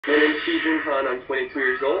My name's HEEJUN Han. I'm 22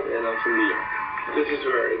 years old, and I'm from New York. This is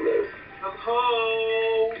where I live. I'm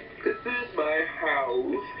home. This is my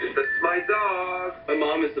house. This is my dog. My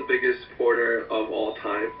mom is the biggest supporter of all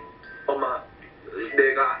time. 엄마,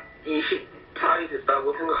 내가 24이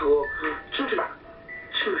됐다고 생각하고 춤추 마.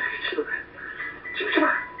 춤을 추도 돼. 춤추 마.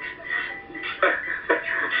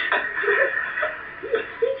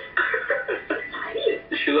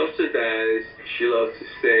 She loves to dance. She loves to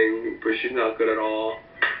sing, but she's not good at all.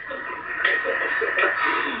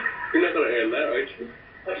 You're not gonna end that, aren't you?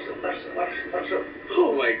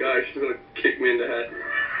 Oh my gosh, she's gonna kick me in the head.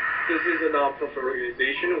 This is a non-profit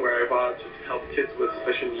organization where I volunteer to help kids with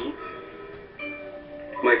special needs.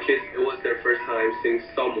 My kids, it was their first time seeing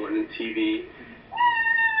someone in TV.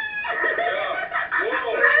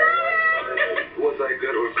 Was I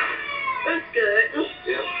good or bad? That's good.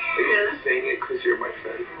 Yeah? Are you saying it because you're my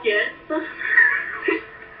friend? Yes.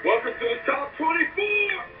 Welcome to the top 24!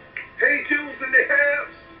 HEEJUN's in the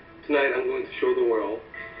house! Tonight I'm going to show the world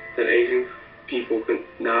that Asian people can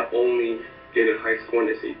not only get a high score on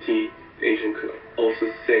SAT, Asian can also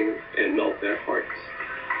sing and melt their hearts.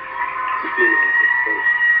 To females,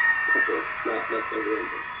 of course. Not the women.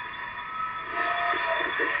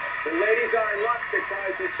 The ladies are in luck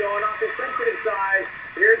because they're showing off their sensitive side.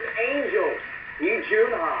 Here's Angel,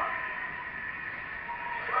 HEEJUN Han.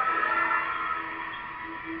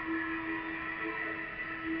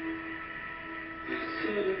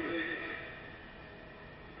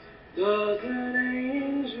 Does an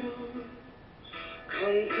angel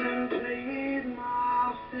contemplate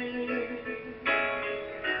my fate?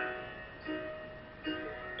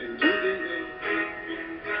 And do they know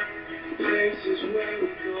places where we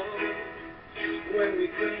go when we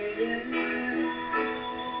get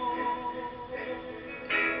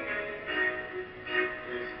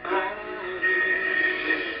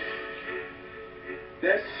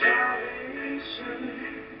there's salvation.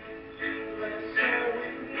 Let's hear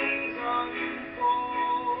wings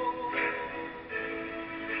unfold.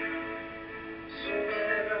 So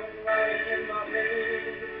when I'm lying in my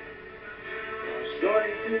bed, I'm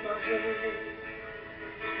running through my head,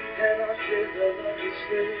 and I feel the love is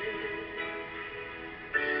spread.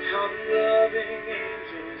 I'm loving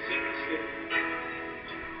angels instead.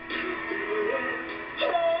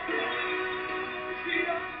 Oh, she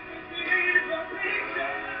offers me the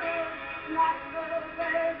picture, not love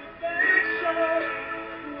and affection.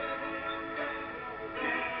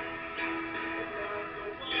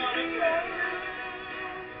 Whoever I'm down, I wanna go.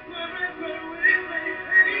 Wherever it may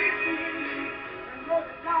take me, I know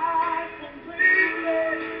that life won't break me.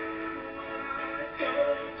 When I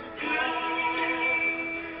come to fall,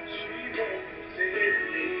 she won't forsake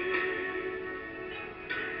me.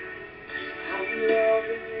 I'm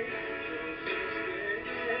loving angels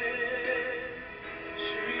instead.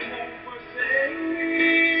 She won't forsake me.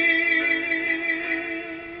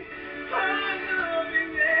 I'm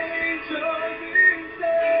loving angels instead.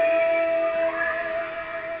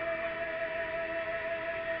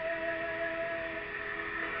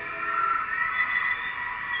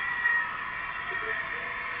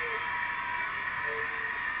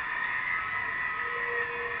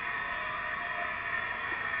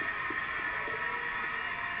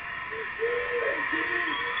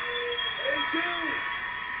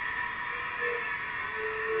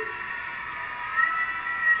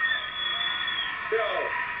 Yo,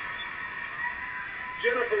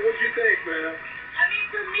 Jennifer, what'd you think, man? I mean,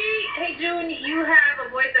 for me, HEEJUN, you have a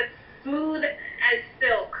voice that's smooth as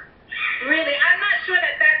silk. Really, I'm not sure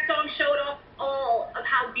that song showed off all of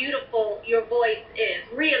how beautiful your voice is.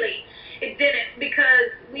 Really, it didn't,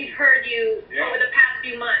 because we've heard you over the past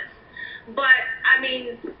few months. But, I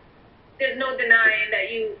mean, there's no denying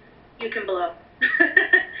that you can blow. What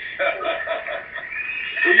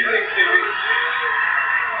do you think, Stevie?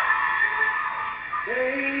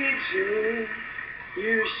 HEEJUN,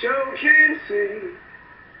 you sure can sing.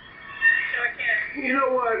 Sure can. You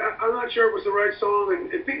know what? I'm not sure it was the right song,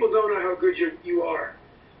 and people don't know how good you are.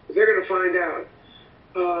 They're going to find out.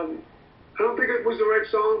 I don't think it was the right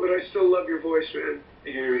song, but I still love your voice, man.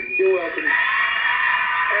 You're welcome.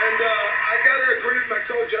 And I gotta agree with my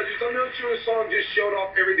co-judges. I'm not sure the song just showed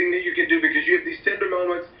off everything that you can do, because you have these tender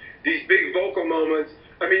moments, these big vocal moments.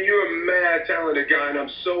 I mean, you're a mad talented guy, and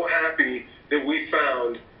I'm so happy that we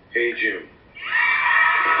found HEEJUN.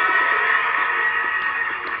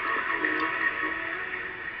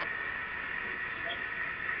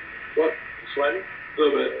 What? You sweating? A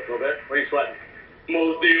little bit. A little bit? What are you sweating?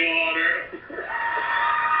 Mostly water.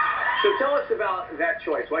 So tell us about that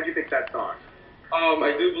choice. Why'd you pick that song?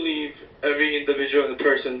 I do believe every individual and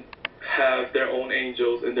person have their own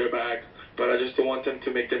angels in their bag. but I just want them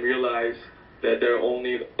to make them realize that they're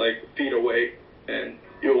only like feet away, and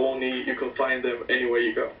you can find them anywhere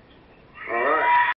you go. All right.